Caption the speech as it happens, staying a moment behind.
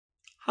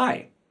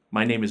Hi,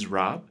 my name is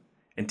Rob,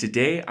 and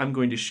today I'm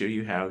going to show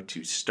you how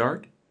to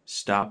start,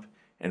 stop,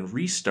 and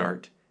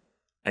restart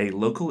a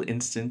local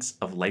instance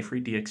of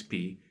Liferay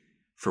DXP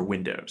for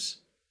Windows.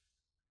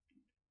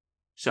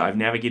 So I've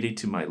navigated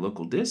to my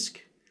local disk.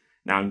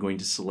 Now I'm going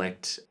to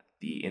select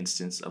the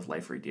instance of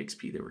Liferay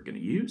DXP that we're going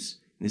to use.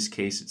 In this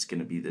case, it's going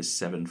to be this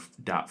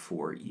 7.4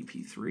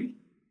 EP3.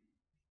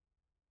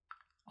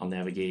 I'll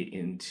navigate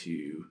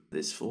into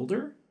this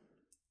folder,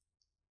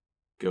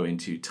 go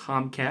into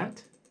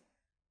Tomcat,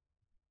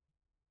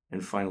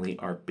 and finally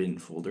our bin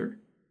folder.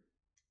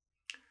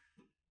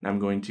 Now I'm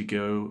going to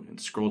go and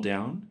scroll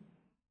down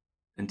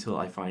until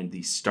I find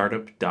the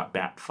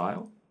startup.bat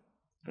file.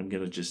 I'm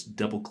going to just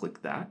double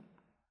click that,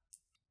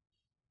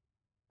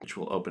 which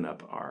will open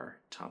up our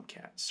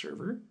Tomcat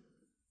server.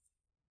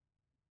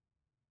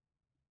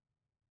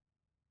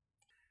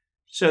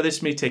 So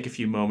this may take a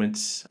few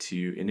moments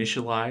to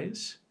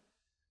initialize,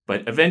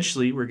 but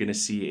eventually we're going to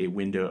see a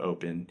window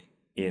open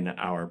in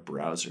our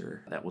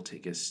browser that will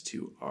take us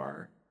to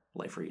our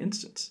Liferay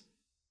instance.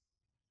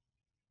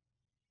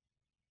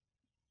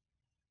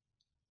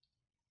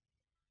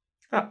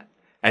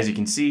 As you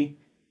can see,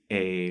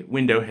 a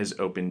window has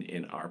opened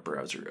in our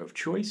browser of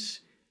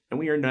choice, and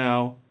we are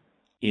now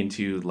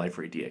into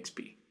Liferay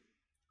DXP.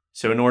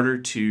 So in order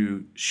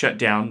to shut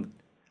down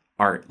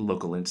our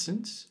local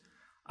instance,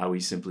 we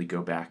simply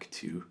go back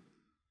to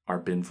our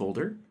bin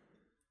folder,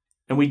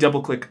 and we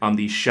double click on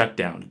the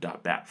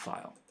shutdown.bat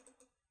file.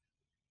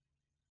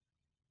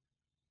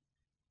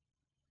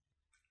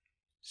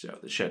 So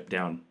the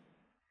shutdown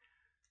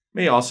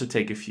may also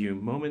take a few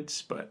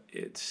moments, but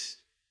it's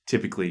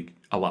typically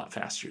a lot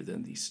faster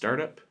than the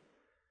startup.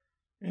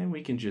 And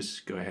we can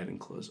just go ahead and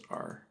close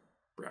our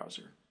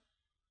browser.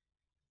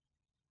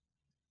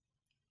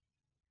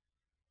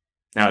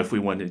 Now, if we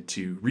wanted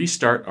to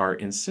restart our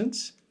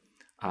instance,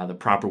 the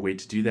proper way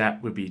to do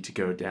that would be to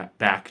go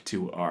back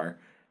to our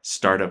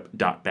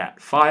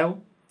startup.bat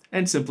file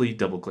and simply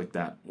double click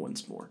that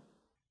once more.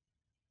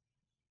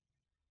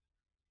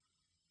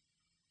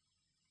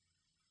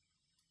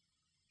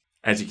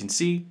 As you can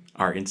see,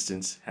 our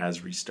instance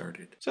has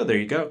restarted. So there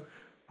you go.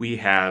 We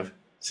have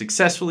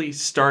successfully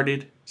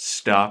started,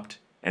 stopped,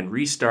 and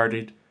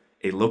restarted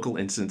a local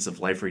instance of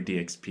Liferay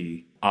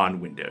DXP on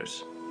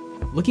Windows.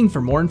 Looking for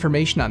more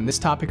information on this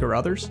topic or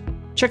others?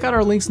 Check out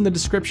our links in the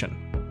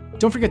description.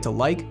 Don't forget to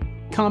like,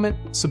 comment,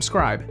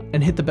 subscribe,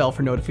 and hit the bell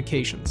for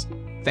notifications.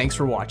 Thanks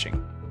for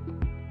watching.